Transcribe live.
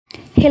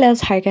Hello,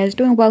 hi guys,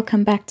 doing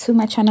welcome back to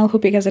my channel.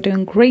 Hope you guys are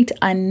doing great.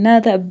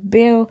 Another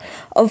bill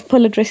of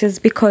polo dresses,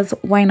 because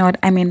why not?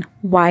 I mean,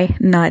 why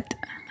not?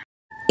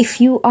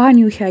 If you are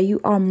new here,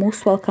 you are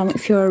most welcome.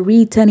 If you're a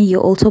returning,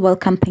 you're also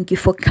welcome. Thank you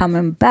for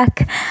coming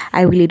back.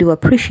 I really do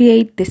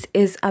appreciate. This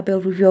is a Bale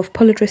review of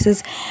polo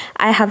dresses.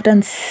 I have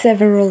done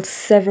several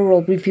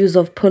reviews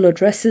of polo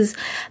dresses,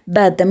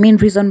 but the main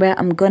reason why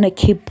I'm gonna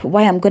keep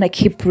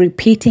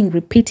repeating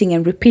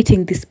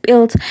this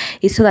build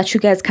is so that you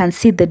guys can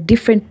see the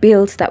different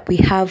builds that we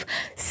have,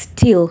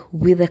 still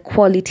with the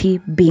quality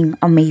being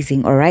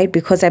amazing. All right,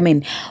 because I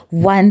mean,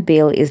 one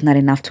build is not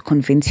enough to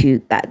convince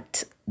you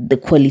that the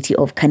quality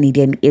of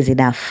Canadian is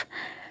enough.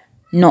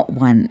 Not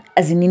one,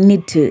 as in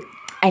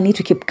I need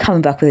to keep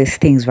coming back with these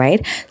things,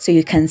 right? So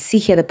you can see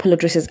here the polo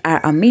dresses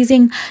are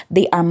amazing.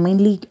 They are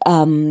mainly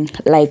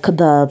like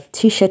the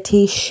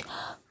t-shirtish,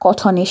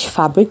 cottonish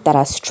fabric that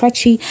are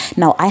stretchy.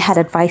 Now, I had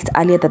advised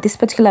earlier that this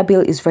particular bill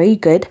is very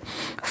good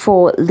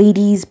for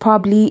ladies.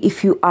 Probably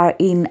if you are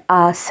in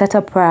a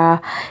setup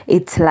where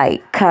it's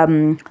like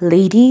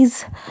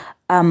ladies,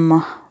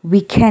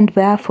 weekend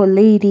wear for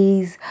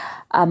ladies,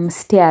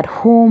 stay at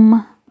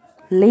home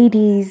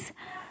ladies,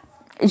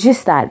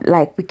 just that,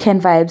 like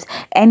weekend vibes.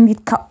 And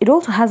it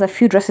also has a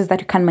few dresses that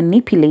you can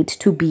manipulate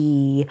to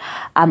be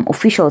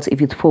officials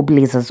if you throw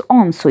blazers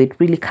on, so it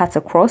really cuts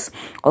across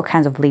all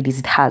kinds of ladies.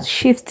 It has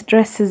shift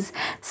dresses,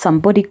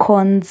 some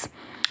bodycons,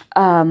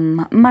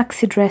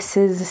 maxi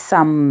dresses,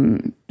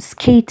 some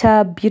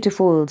skater,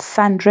 beautiful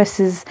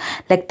sundresses.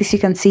 Like this, you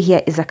can see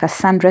here is like a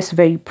sundress,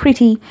 very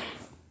pretty.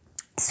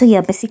 So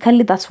yeah,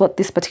 basically that's what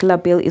this particular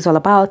bill is all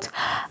about.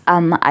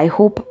 I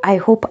hope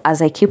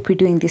as I keep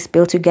redoing this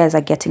build, you guys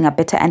are getting a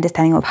better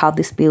understanding of how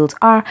these builds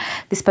are.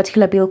 This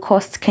particular bill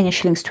costs Kenya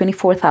shillings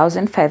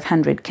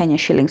 24,500, Kenya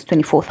shillings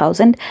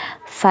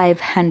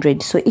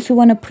 24,500. So if you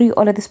want to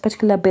pre-order this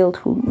particular build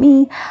through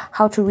me,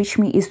 how to reach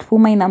me is through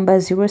my number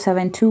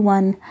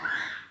 0721.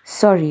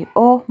 Sorry,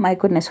 oh my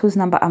goodness, whose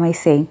number am I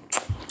saying?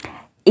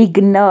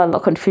 Ignore the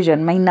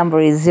confusion. My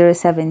number is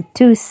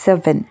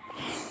 0727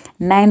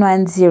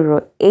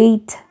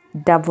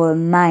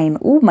 910-899.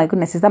 Oh my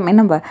goodness, is that my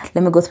number?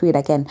 Let me go through it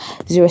again.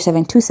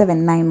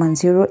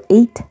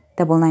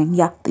 0727-910-899.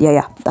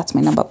 Yeah, that's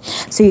my number.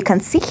 So you can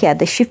see here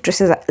the shift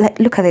dresses are, like,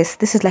 look at this.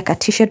 This is like a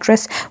t-shirt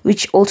dress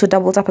which also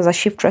doubles up as a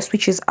shift dress,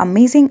 which is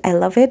amazing. I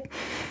love it.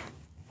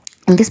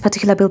 In this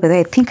particular bill, by the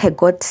way, I think I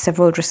got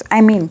several dresses. I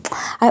mean,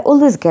 I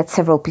always get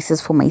several pieces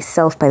for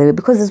myself, by the way,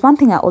 because there's one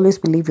thing I always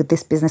believe with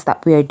this business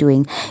that we are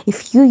doing.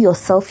 If you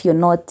yourself, you're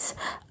not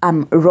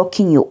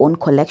rocking your own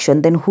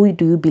collection, then who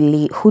do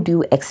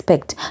you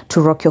expect to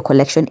rock your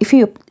collection? If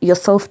you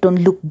yourself don't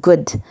look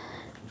good,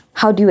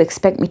 how do you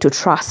expect me to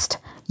trust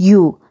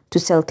you to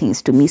sell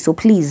things to me? So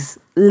please,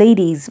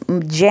 ladies,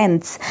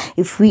 gents,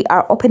 if we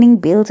are opening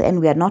builds and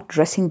we are not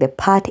dressing the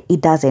part, it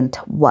doesn't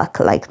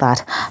work like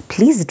that.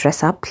 Please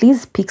dress up.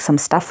 Please pick some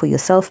stuff for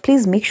yourself.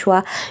 Please make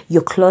sure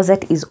your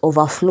closet is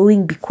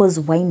overflowing, because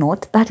why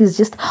not? That is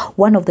just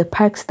one of the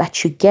perks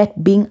that you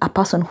get being a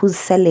person who's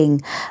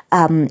selling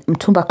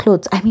Mtumba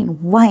clothes. I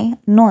mean, why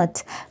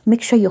not?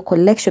 Make sure your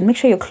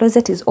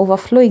closet is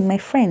overflowing, my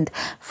friend.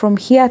 From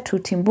here to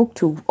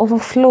Timbuktu,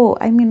 overflow.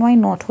 I mean, why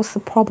not? What's the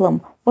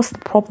problem?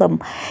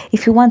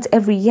 If you want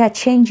every year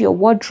change your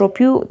wardrobe,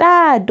 you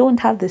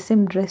don't have the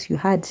same dress you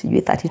had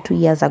 32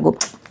 years ago.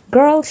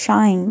 Girl,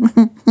 shine.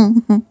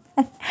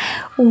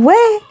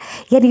 Where?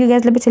 Yeah, you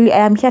guys, let me tell you,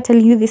 I am here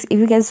telling you this. If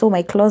you guys saw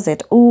my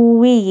closet,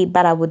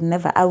 but I would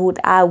never,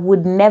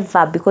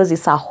 because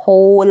it's a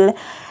whole,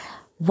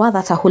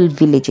 that's a whole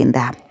village in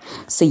there.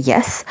 So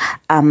yes,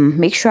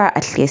 make sure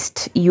at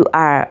least you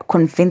are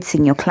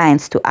convincing your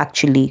clients to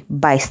actually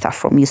buy stuff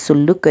from you. So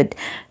look good.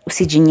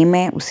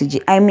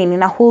 I mean,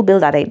 in a whole bill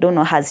that I don't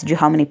know has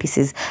how many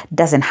pieces,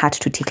 doesn't hurt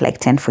to take like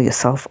 10 for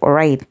yourself. All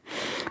right.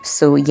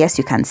 So yes,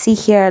 you can see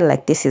here,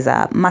 like this is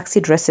a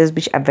maxi dresses,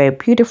 which are very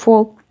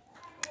beautiful.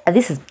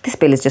 This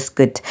bill is just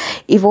good.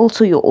 It's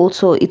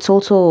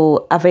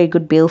also a very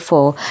good bill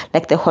for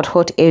like the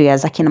hot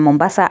areas. Like in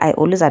Mombasa, I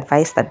always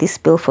advise that this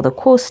bill for the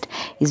coast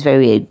is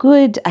very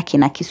good.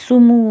 Akina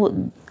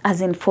Kisumu, as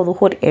in for the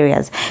hot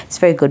areas, it's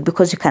very good,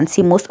 because you can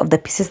see most of the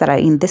pieces that are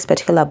in this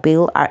particular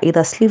bill are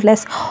either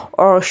sleeveless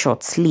or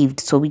short sleeved,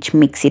 so which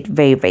makes it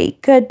very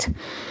good.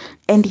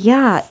 And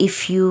yeah,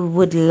 if you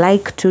would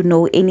like to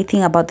know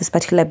anything about this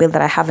particular bill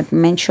that I haven't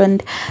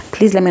mentioned,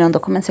 please let me know in the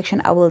comment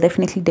section. I will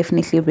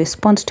definitely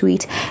respond to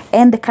it.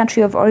 And the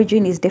country of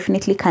origin is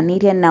definitely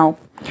Canadian. Now,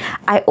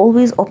 I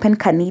always open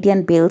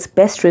Canadian bills.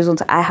 Best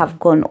reasons I have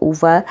gone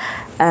over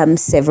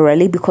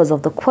severally because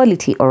of the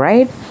quality. All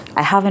right,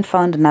 I haven't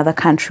found another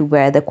country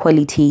where the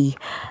quality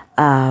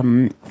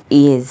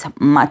is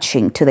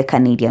matching to the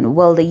Canadian.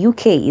 Well, the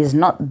UK is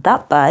not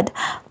that bad,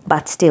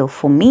 but still,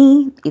 for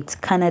me, it's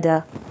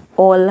Canada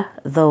all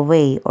the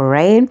way. All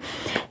right,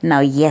 now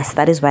yes,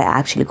 that is why I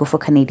actually go for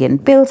Canadian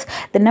bills.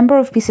 The number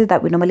of pieces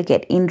that we normally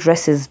get in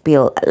dresses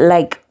bill,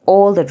 like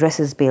all the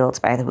dresses bills,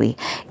 by the way.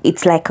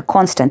 It's like a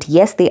constant.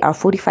 Yes, they are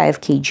 45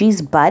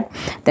 kgs, but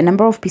the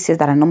number of pieces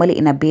that are normally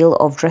in a bill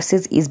of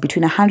dresses is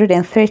between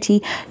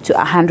 130 to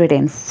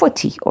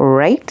 140. All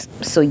right,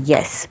 so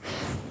yes,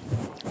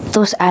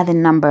 those are the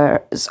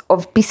numbers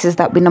of pieces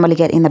that we normally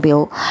get in the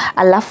bill.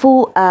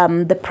 Alafu,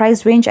 the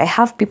price range, I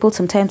have people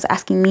sometimes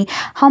asking me,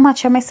 how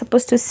much am I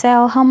supposed to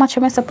sell? How much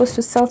am I supposed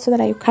to sell so that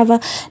I cover?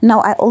 Now,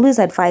 I always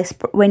advise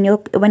when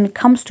it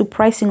comes to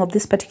pricing of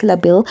this particular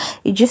bill,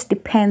 it just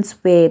depends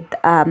with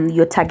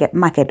your target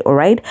market. All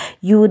right,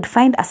 you would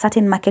find a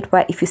certain market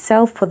where if you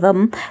sell for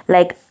them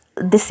like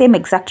the same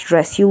exact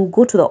dress, you will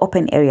go to the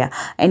open area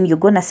and you're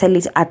gonna sell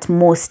it at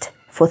most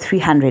for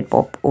 300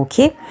 bob.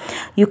 Okay,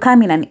 you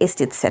come in an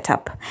estate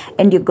setup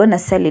and you're gonna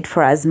sell it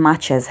for as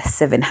much as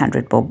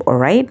 700 bob. All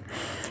right,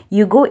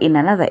 you go in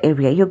another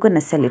area, you're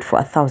gonna sell it for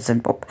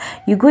 1,000 bob.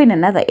 You go in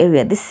another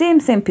area, the same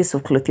piece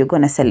of cloth, you're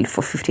gonna sell it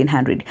for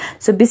 1,500.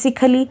 So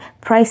basically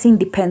pricing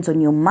depends on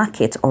your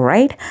market. All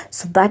right,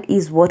 so that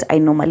is what I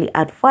normally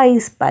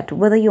advise. But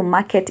whether your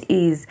market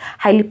is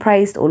highly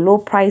priced or low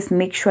priced,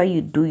 make sure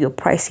you do your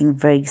pricing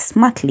very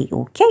smartly.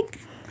 Okay,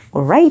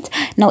 all right,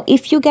 now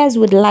if you guys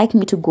would like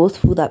me to go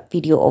through that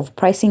video of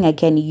pricing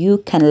again, you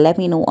can let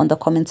me know on the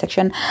comment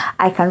section.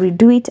 I can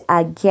redo it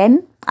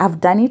again. I've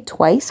done it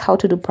twice, how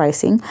to do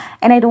pricing,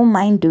 and I don't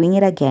mind doing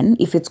it again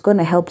if it's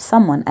gonna help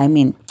someone. I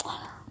mean,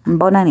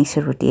 mbona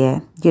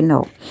nisirudie, you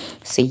know.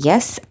 So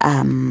yes,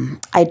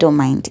 I don't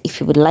mind.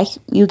 If you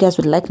guys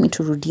would like me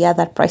to rudia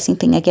that pricing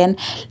thing again,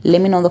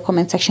 let me know in the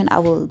comment section. I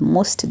will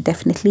most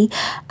definitely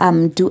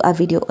do a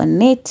video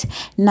on it.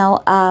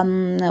 Now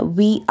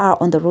we are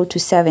on the road to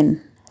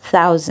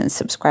 7,000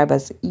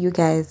 subscribers. You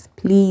guys,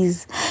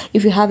 please,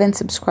 if you haven't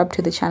subscribed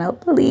to the channel,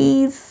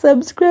 please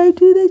subscribe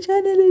to the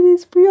channel. It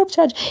is free of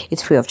charge.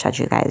 It's free of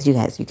charge, you guys.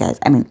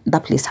 I mean,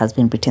 that place has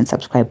been written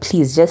subscribe.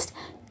 Please just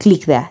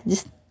click there,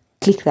 just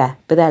click there,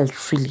 but I'll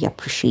really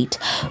appreciate.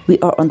 We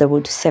are on the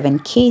road to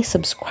 7k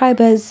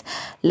subscribers.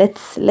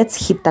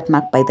 Let's hit that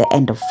mark by the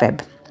end of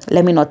Feb.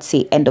 Let me not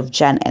say end of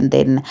Jan and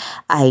then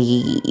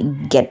I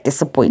get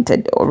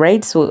disappointed. All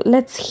right, so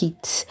let's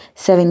hit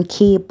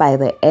 7k by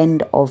the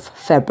end of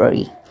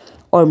February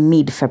or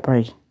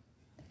mid-February.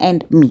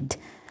 And mid,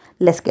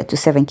 let's get to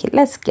 7k.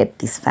 Let's get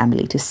this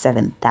family to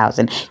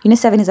 7,000. You know,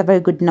 7 is a very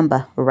good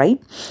number, right?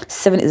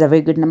 7 is a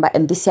very good number,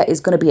 and this year is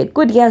going to be a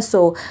good year,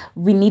 so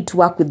we need to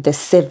work with the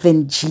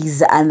 7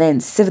 G's and then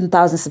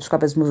 7,000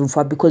 subscribers moving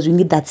forward, because we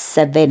need that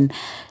 7.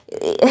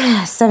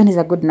 7 is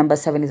a good number.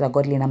 7 is a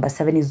godly number.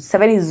 7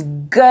 is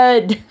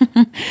good.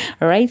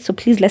 All right, so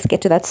please, let's get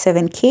to that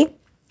 7k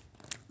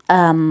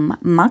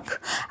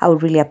mark. I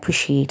would really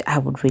appreciate.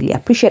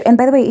 And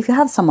by the way, if you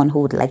have someone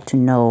who would like to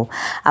know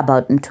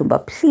about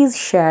Mtumba, please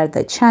share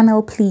the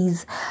channel.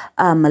 Please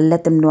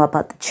let them know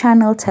about the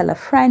channel. Tell a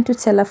friend to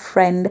tell a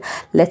friend.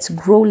 Let's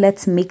grow.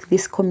 Let's make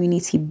this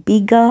community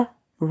bigger,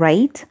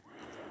 right?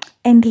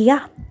 And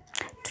yeah,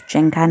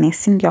 tujengane,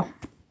 sindio.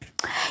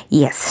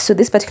 Yes, so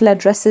this particular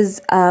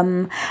dresses,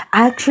 I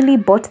actually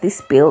bought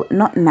this bill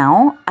not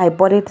now. I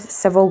bought it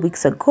several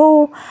weeks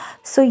ago.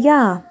 So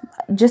yeah,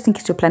 just in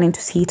case you're planning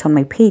to see it on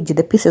my page,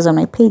 the pieces on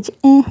my page,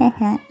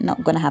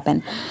 not gonna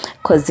happen,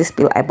 because this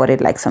bill I bought it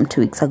like some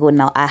 2 weeks ago.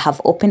 Now I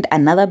have opened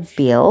another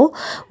bill,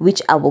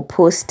 which I will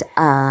post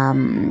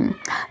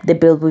the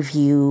bill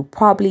review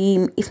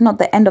probably, if not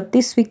the end of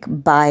this week,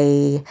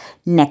 by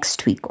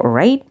next week. All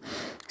right,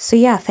 so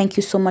yeah, thank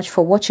you so much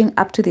for watching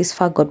up to this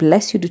far. God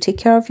bless you. Do take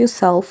care of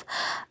yourself.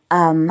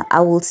 I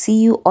will see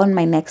you on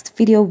my next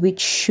video, which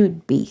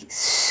should be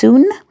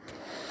soon.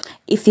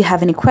 If you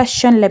have any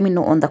question, let me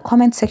know on the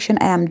comment section.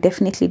 I am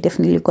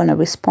definitely gonna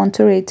respond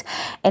to it,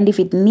 and if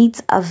it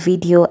needs a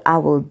video, I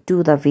will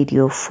do the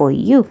video for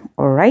you.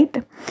 All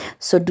right,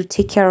 so do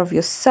take care of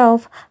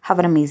yourself. Have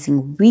an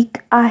amazing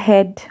week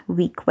ahead.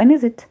 When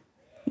is it?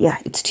 Yeah,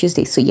 it's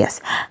Tuesday. So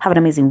yes, have an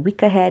amazing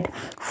week ahead.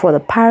 For the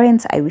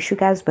parents, I wish you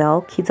guys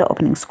well. Kids are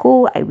opening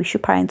school. I wish you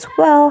parents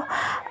well.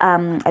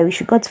 I wish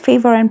you God's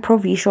favor and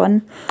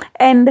provision.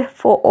 And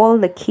for all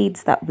the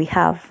kids that we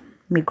have,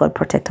 may God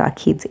protect our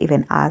kids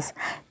even as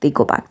they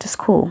go back to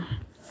school.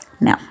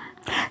 Now,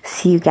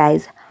 see you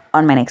guys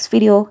on my next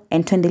video.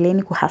 And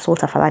tuendeleni kuhustle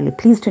tafadhali.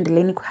 Please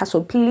tuendeleni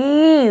kuhustle.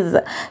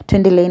 Please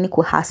tuendeleni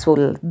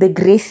kuhustle. The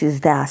grace is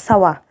there.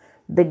 Sawa.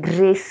 The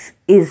grace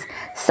is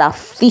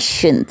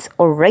sufficient.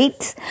 All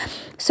right.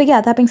 So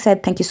yeah, that being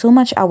said, thank you so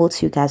much. I will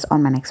see you guys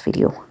on my next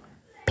video.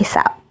 Peace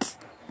out.